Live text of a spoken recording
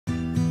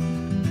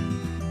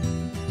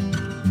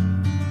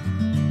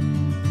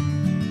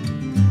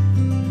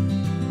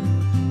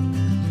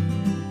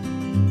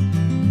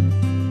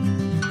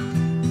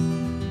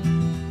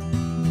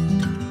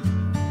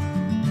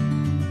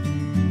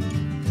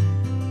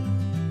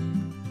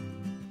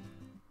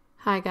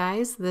Hi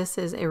guys, this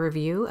is a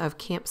review of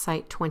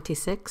Campsite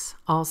 26,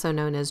 also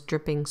known as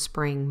Dripping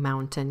Spring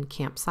Mountain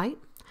Campsite.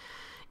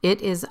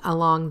 It is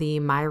along the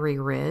Miry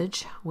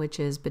Ridge, which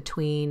is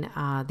between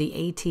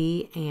the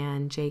AT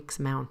and Jake's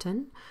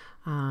Mountain.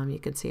 You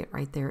can see it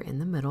right there in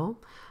the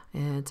middle.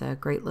 It's a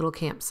great little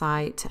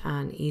campsite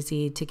and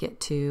easy to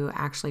get to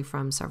actually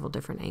from several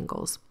different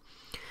angles.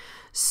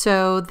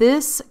 So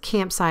this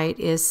campsite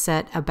is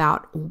set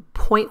about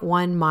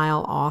 0.1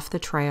 mile off the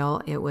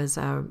trail. It was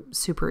a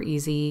super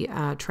easy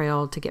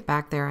trail to get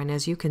back there. And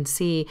as you can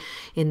see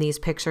in these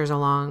pictures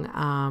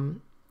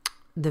along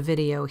the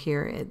video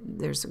here,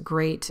 there's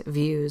great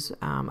views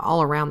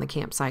all around the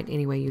campsite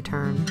any way you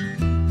turn.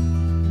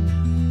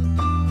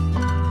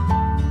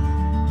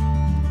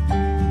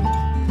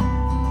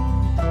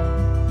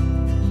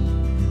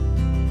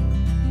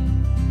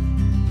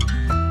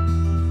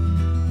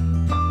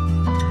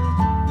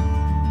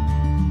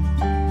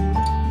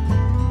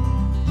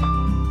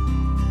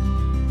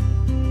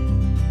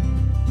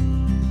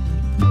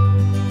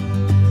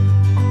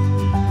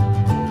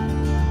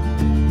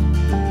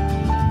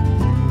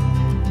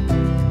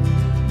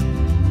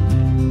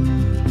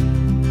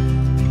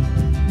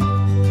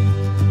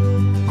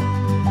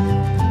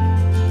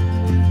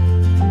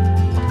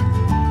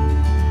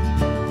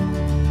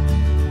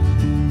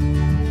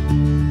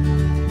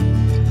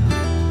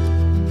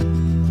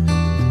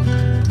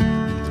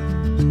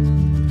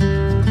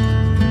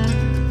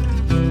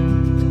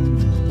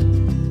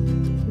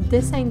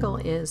 This angle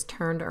is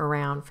turned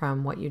around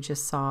from what you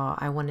just saw.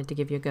 I wanted to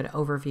give you a good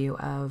overview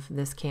of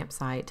this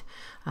campsite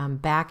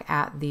back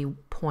at the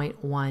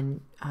 0.1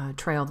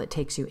 trail that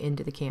takes you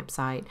into the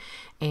campsite,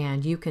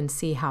 and you can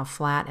see how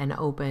flat and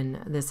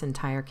open this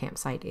entire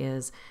campsite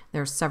is.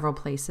 There's several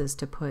places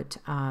to put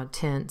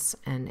tents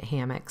and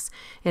hammocks.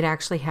 It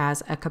actually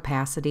has a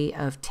capacity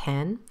of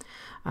 10.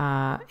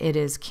 It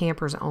is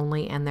campers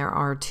only, and there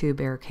are 2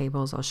 bare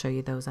cables. I'll show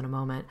you those in a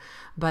moment.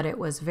 But it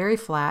was very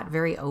flat,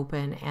 very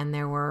open, and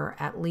there were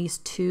at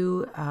least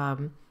 2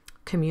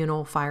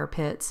 communal fire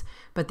pits,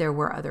 but there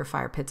were other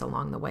fire pits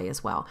along the way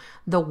as well.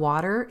 The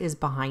water is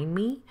behind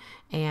me,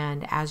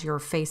 and as you're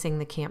facing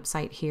the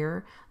campsite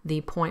here,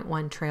 the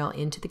 0.1 trail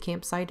into the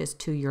campsite is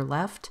to your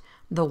left.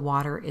 The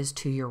water is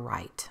to your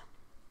right.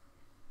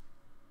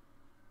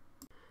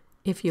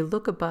 If you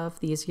look above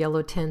these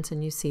yellow tents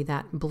and you see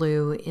that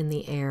blue in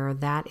the air,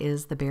 that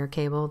is the bear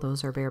cable.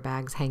 Those are bear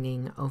bags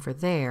hanging over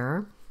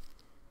there.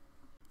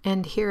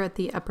 And here at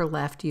the upper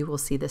left, you will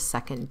see the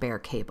second bear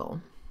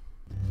cable.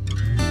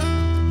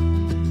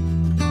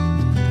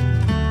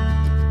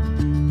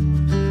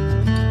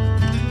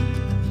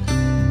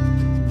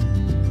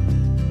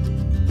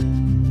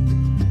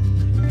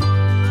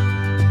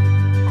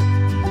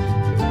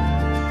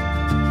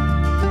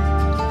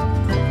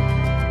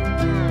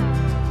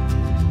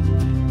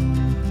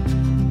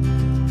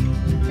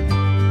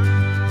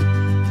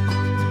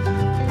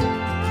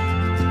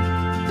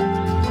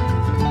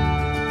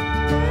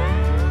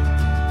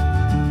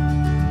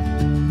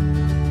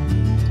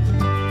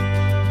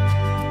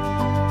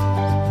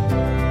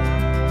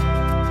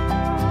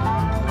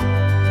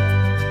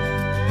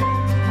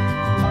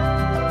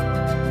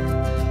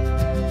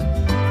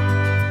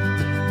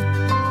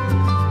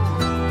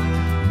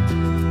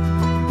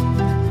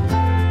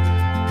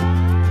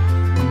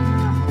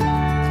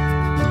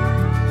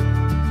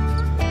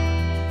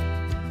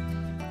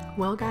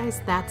 Well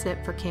guys, that's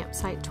it for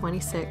Campsite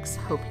 26.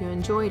 Hope you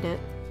enjoyed it.